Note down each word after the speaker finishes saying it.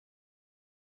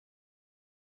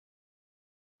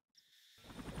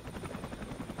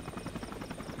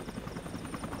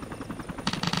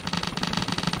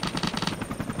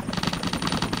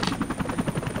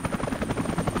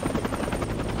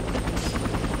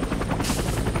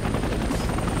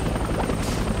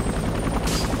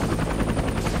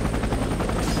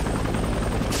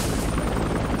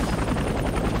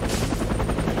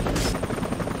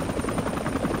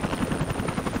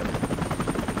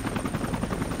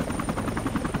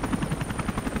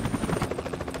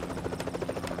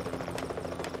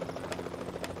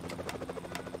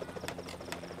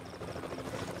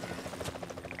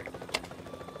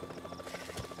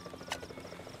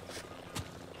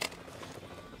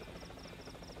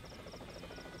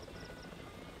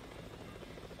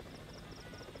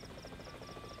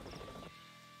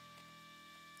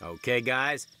Okay,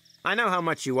 guys. I know how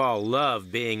much you all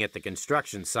love being at the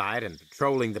construction site and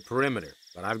patrolling the perimeter,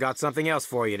 but I've got something else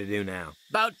for you to do now.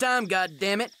 About time,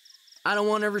 goddammit. I don't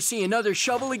want to ever see another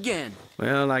shovel again.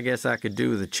 Well, I guess I could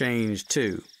do with a change,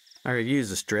 too. I could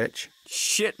use a stretch.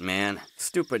 Shit, man.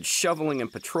 Stupid shoveling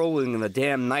and patrolling in the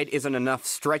damn night isn't enough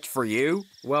stretch for you?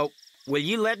 Well, will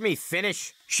you let me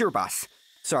finish? Sure, boss.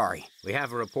 Sorry. We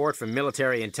have a report from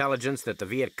military intelligence that the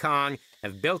Vietcong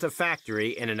have built a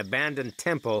factory in an abandoned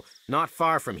temple not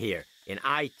far from here, in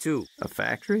I-2. A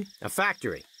factory? A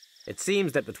factory. It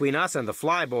seems that between us and the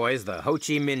Flyboys, the Ho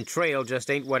Chi Minh Trail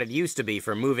just ain't what it used to be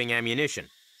for moving ammunition.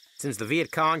 Since the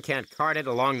Vietcong can't cart it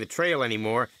along the trail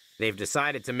anymore, they've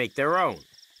decided to make their own.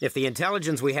 If the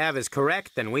intelligence we have is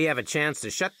correct, then we have a chance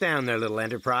to shut down their little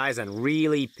enterprise and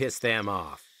really piss them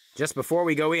off. Just before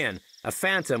we go in, a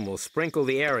Phantom will sprinkle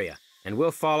the area, and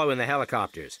we'll follow in the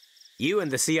helicopters. You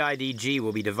and the CIDG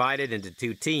will be divided into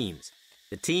 2 teams.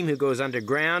 The team who goes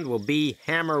underground will be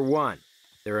Hammer 1.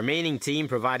 The remaining team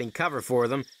providing cover for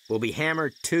them will be Hammer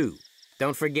 2.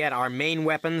 Don't forget, our main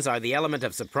weapons are the element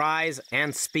of surprise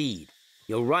and speed.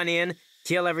 You'll run in,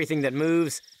 kill everything that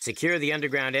moves, secure the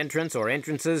underground entrance or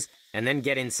entrances, and then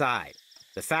get inside.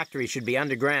 The factory should be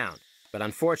underground, but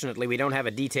unfortunately we don't have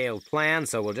a detailed plan,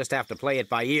 so we'll just have to play it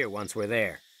by ear once we're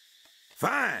there.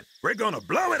 Fine, we're gonna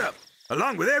blow it up,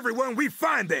 along with everyone we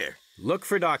find there. Look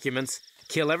for documents,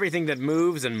 kill everything that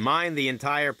moves, and mine the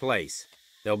entire place.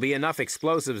 There'll be enough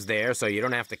explosives there so you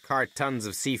don't have to cart tons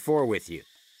of C4 with you.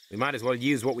 We might as well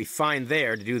use what we find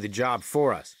there to do the job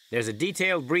for us. There's a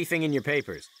detailed briefing in your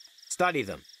papers. Study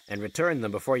them, and return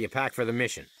them before you pack for the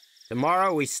mission.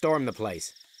 Tomorrow, we storm the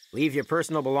place. Leave your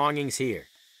personal belongings here.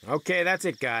 Okay, that's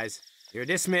it, guys. You're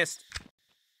dismissed.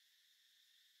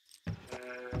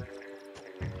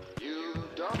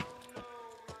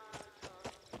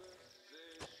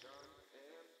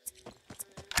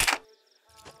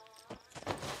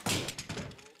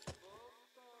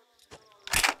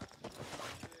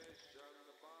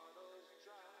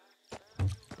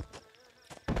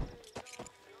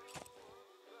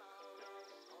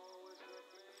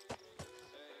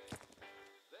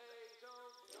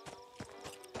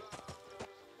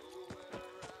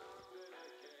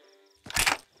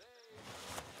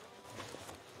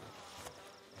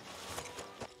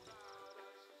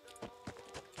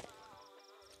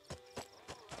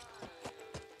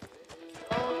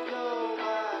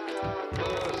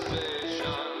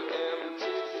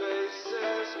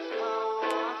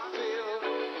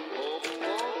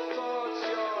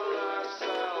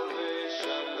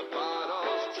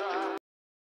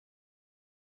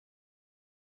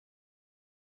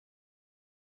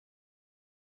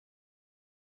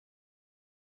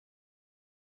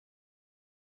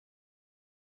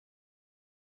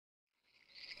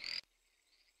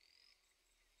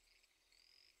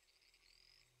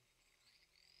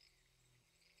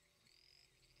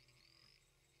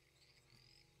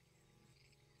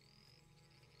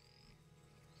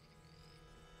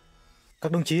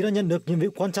 Các đồng chí đã nhận được nhiệm vụ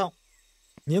quan trọng.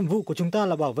 Nhiệm vụ của chúng ta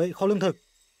là bảo vệ kho lương thực.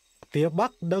 Phía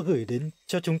Bắc đã gửi đến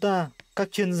cho chúng ta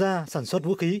các chuyên gia sản xuất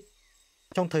vũ khí.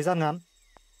 Trong thời gian ngắn,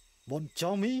 bọn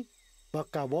chó Mỹ và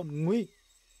cả bọn Ngụy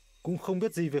cũng không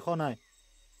biết gì về kho này.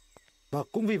 Và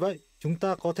cũng vì vậy, chúng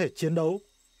ta có thể chiến đấu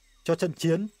cho trận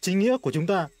chiến chính nghĩa của chúng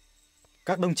ta.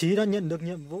 Các đồng chí đã nhận được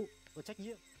nhiệm vụ và trách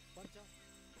nhiệm quan trọng.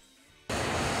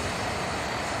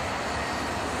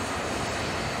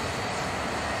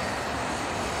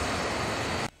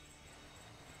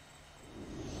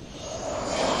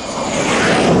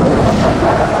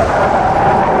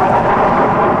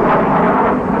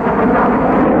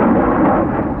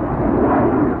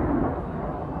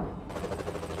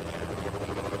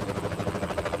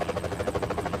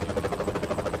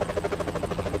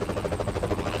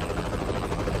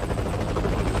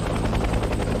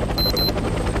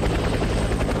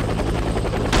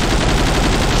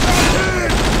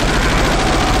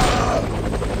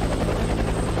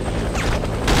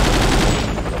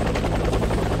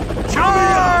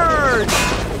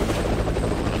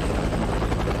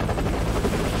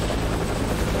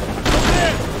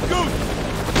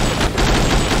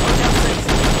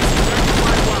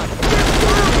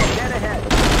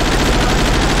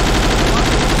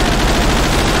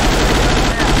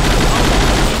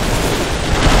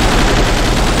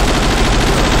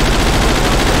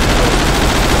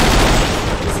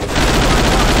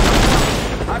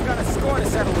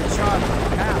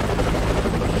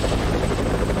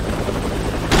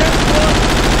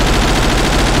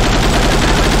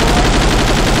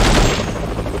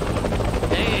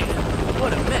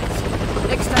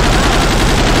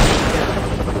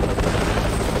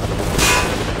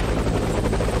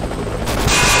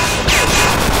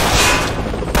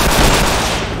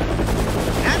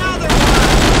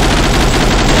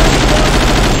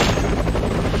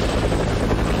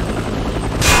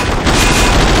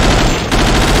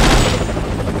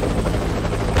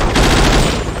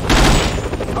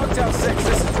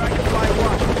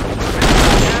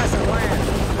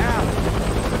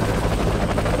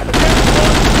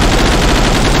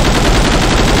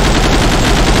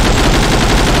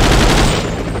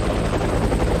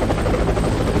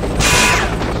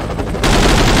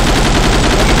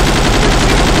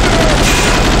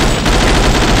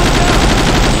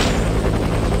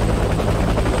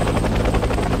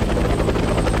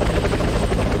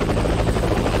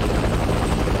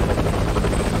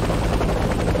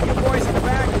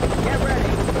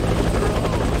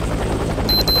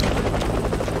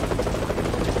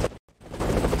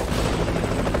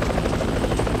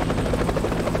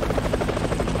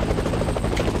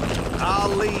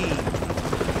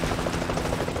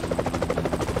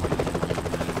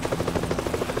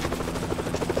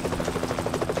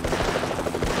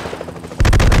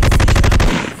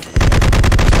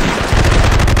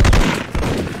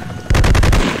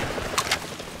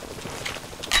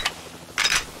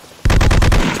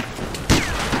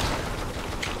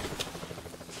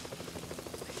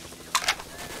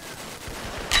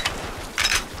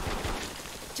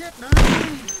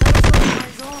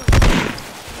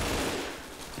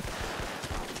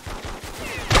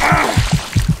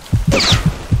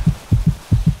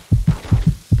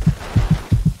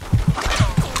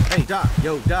 Hey, Doc.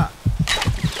 Yo, Doc.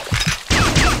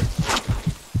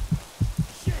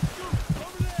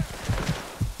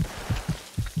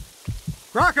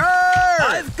 Crocker!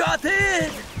 I've got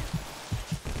it!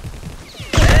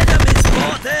 Enemy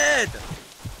spotted!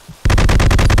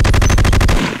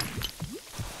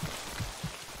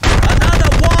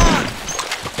 Another one!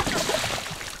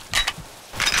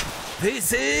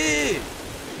 PC!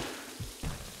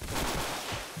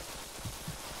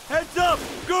 Heads up!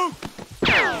 Goop!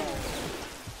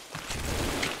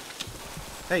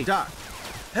 Hey, Doc.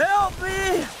 Help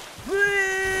me!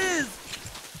 Please!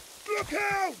 Look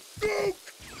out! Goop!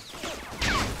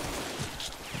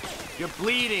 You're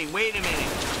bleeding. Wait a minute.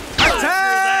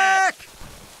 Attack!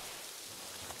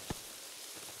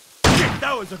 Shit,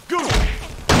 that was a goop!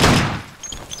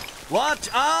 Watch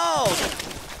out!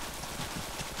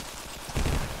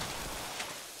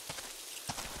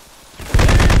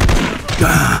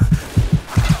 Doc!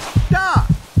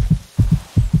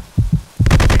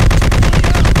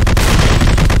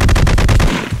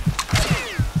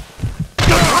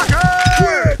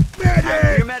 Crocker! Time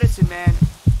for your medicine, man.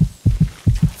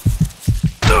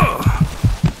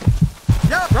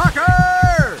 Yeah,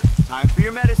 Crocker! Time for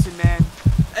your medicine, man.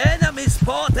 Enemy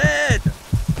spotted!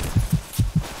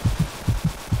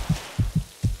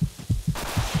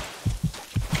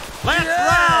 Let's Yes!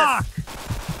 rock!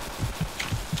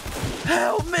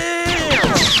 Help me!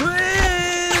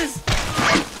 Please!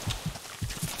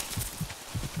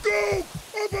 Goop!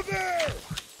 Over there!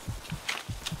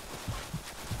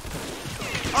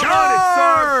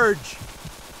 Charge!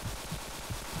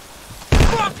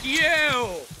 Fuck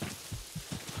you!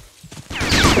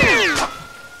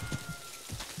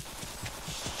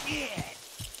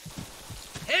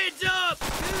 Heads up!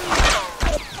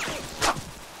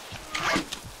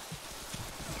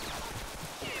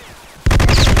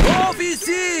 OVC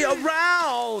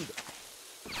around!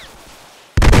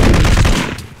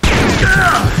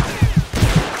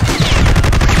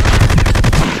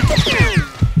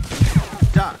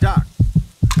 Doc, Doc.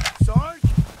 Sarge?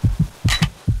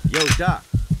 Yo, Doc.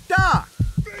 Doc!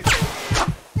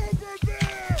 Over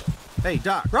there! Hey,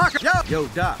 Doc. Crocker! Yo,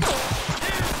 Doc. There's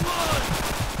one!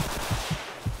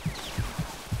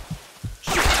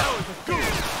 Shit, that was a goop!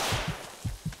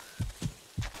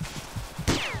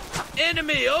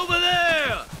 Enemy over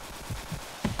there!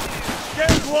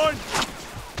 There's one!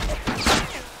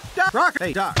 Doc! Crocker!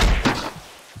 Hey, Doc.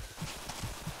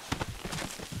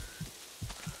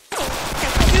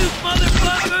 You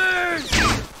motherfuckers!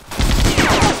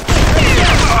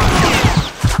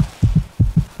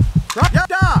 Crocker!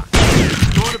 Doc!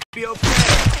 It's going to be okay.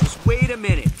 Just wait a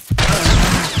minute.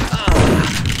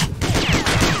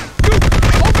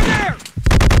 Over there!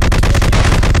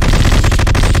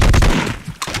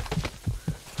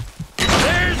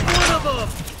 There's one of them!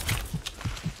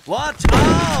 Watch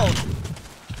out!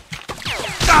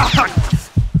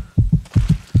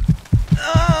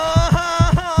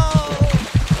 Oh!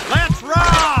 Let's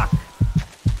rock!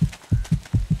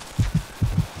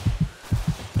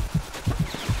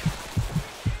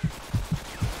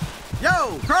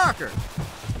 Yo, Crocker!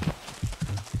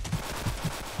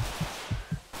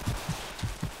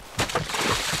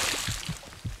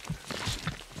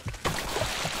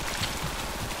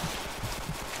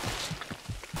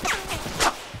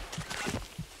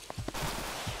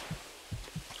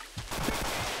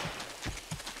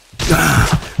 Doc!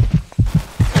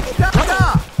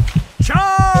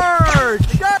 Charge!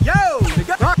 Yo!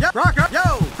 Crocker! Yo,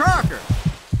 Crocker!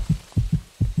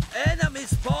 Enemy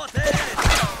spotted!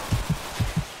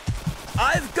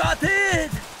 I've got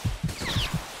it!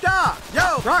 Doc!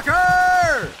 Yo,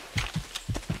 Crocker!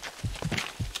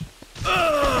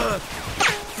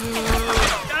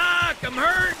 Doc, I'm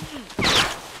hurting!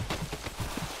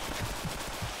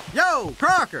 Yo,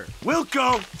 Crocker!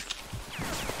 Wilco!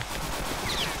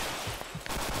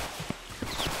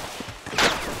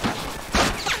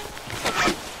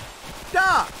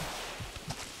 Doc!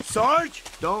 Sarge?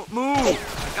 Don't move.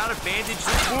 I gotta bandage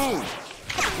this wound.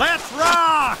 Let's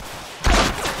rock!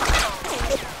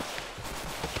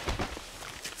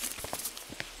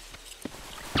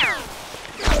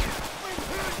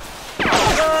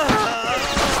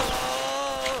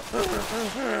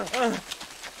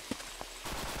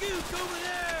 Scoot over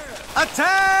there!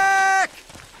 Attack!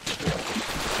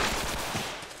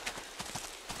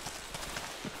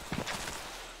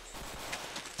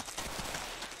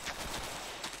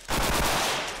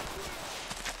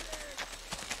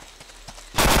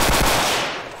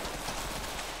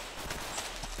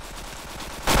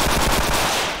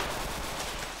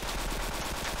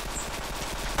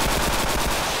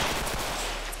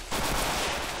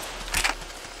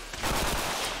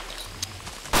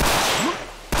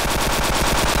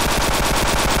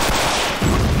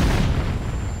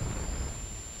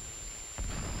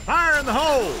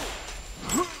 hole!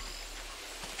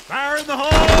 Fire in the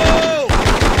hole!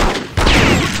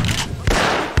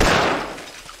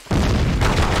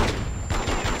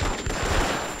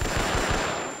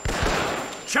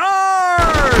 Charge!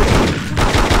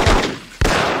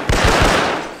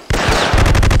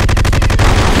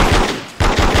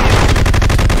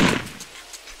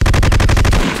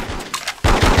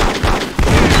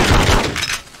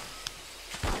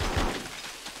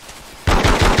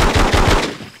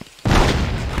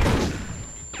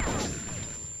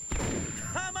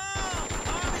 Come on,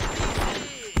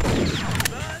 Army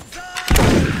Guns up!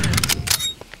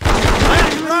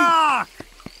 Let's rock!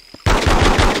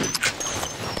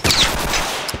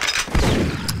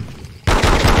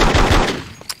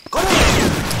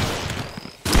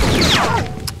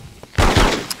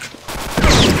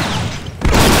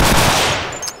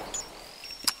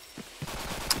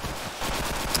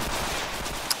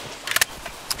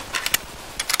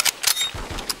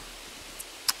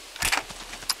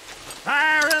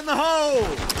 Fire in the hole!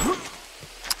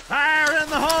 Fire in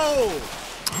the hole!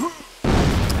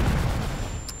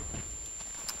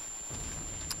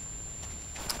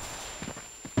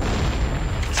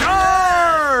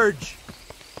 Charge!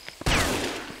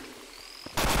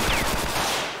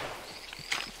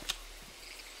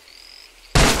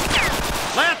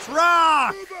 Let's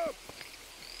rock!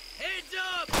 Heads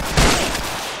up!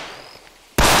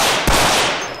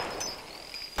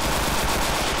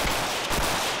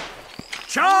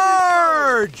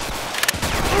 Charge!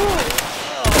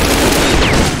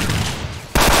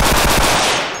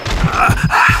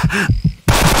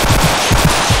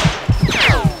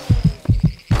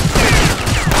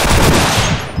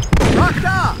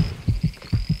 Rocked.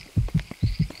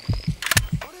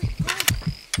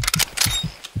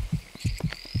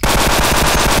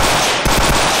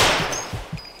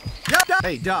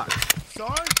 Hey, Doc.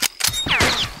 Sorry?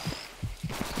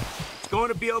 It's going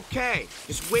to be okay.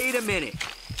 Just wait a minute.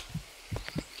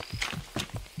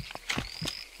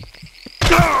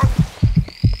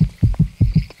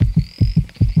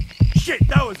 Shit,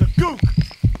 that was a gook!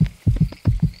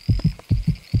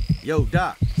 Yo,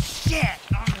 Doc. Shit!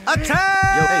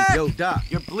 Attack! Yo, hey, yo, Doc.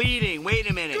 You're bleeding. Wait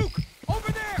a minute. Gook,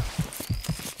 over there!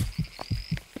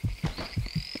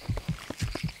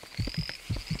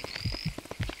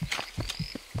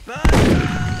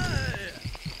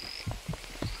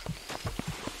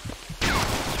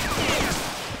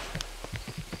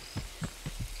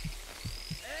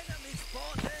 Enemy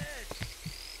spotted!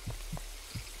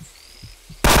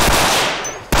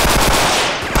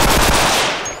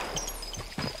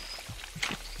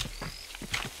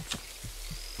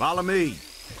 Follow me.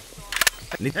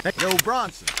 Yo,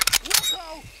 Bronson. Look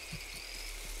out!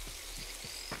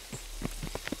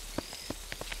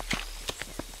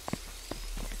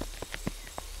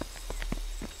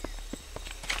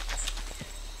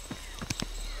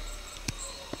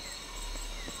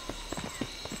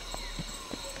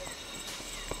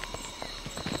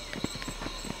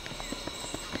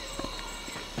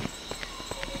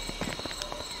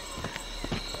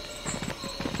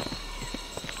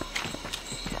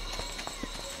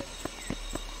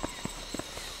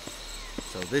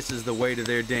 So this is the way to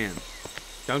their den.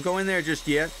 Don't go in there just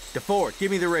yet. DeFort,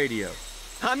 give me the radio.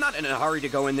 I'm not in a hurry to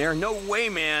go in there. No way,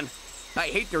 man. I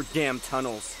hate their damn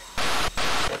tunnels.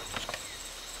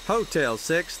 Hotel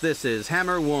 6, this is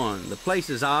Hammer 1. The place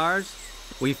is ours.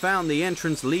 We found the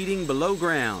entrance leading below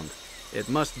ground. It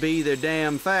must be their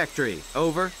damn factory.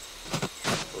 Over.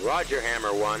 Roger,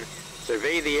 Hammer 1.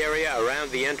 Survey the area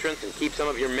around the entrance and keep some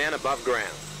of your men above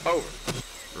ground. Over.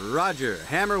 Roger,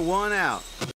 Hammer 1 out.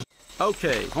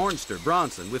 Okay, Hornster,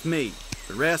 Bronson, with me.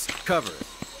 The rest, cover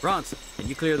us. Bronson, can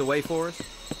you clear the way for us?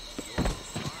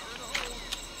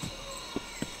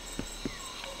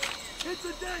 It's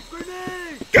a dead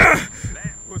grenade!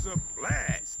 That was a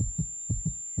blast!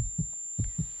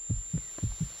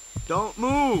 Don't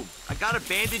move! I gotta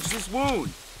bandage this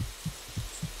wound.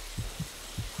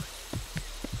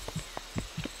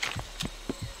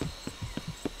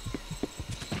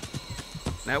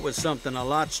 That was something a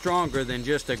lot stronger than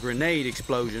just a grenade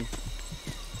explosion.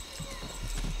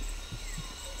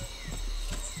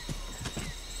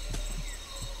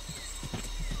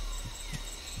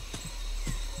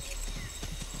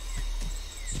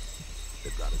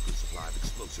 They've got a good supply of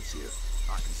explosives here.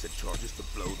 I can set charges to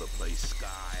blow the place sky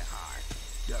high.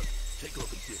 Doug, take a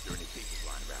look and see if there are any people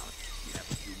flying around. You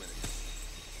have a few minutes.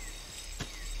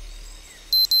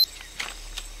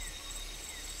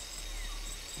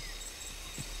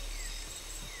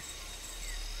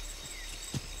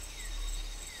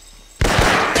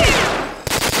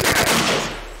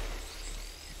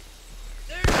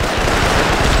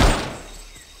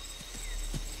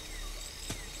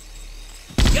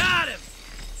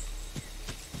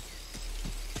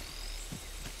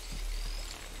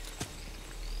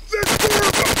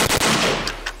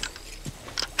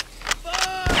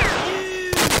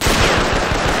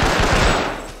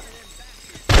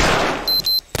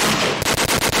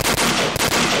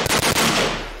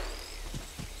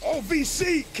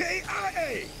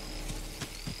 C-K-I-A.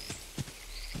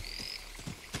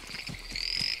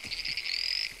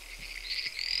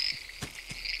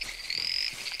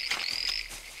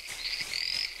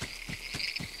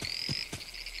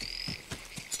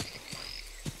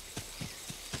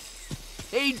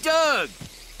 Hey, Doug!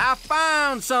 I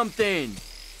found something!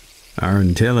 Our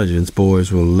intelligence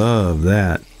boys will love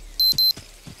that.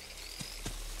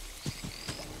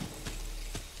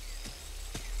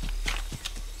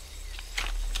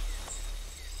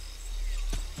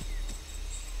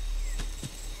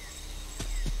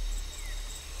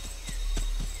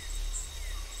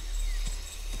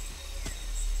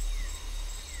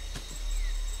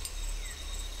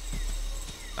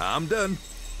 I'm done.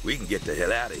 We can get the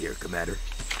hell out of here, Commander.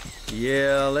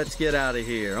 Yeah, let's get out of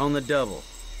here on the double.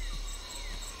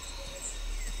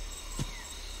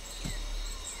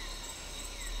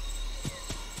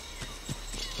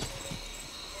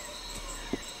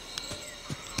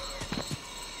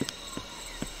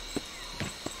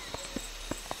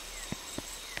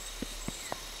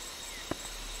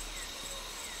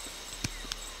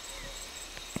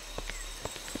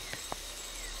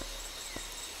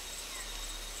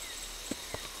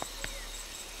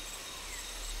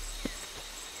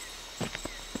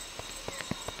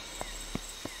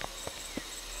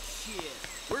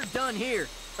 We're done here.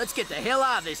 Let's get the hell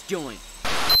out of this joint.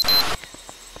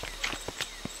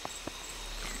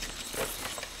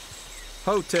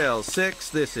 Hotel 6,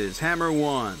 this is Hammer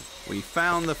 1. We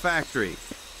found the factory.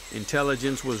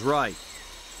 Intelligence was right.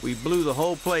 We blew the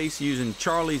whole place using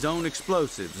Charlie's own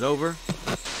explosives. Over.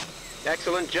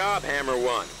 Excellent job, Hammer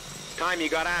 1. Time you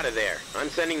got out of there. I'm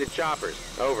sending the choppers.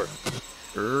 Over.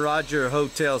 Roger,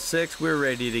 Hotel 6. We're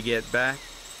ready to get back.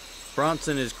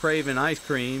 Bronson is craving ice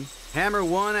cream. Hammer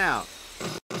 1 out.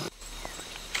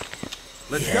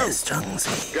 Let's go.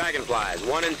 Dragonflies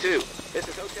 1 and 2. This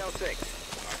is Hotel 6.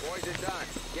 Our boys are done.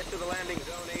 Get to the landing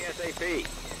zone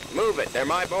ASAP. Move it. They're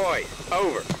my boys.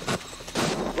 Over.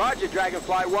 Roger,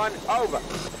 Dragonfly 1. Over.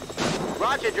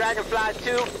 Roger, Dragonfly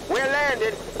 2. We're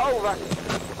landing. Over.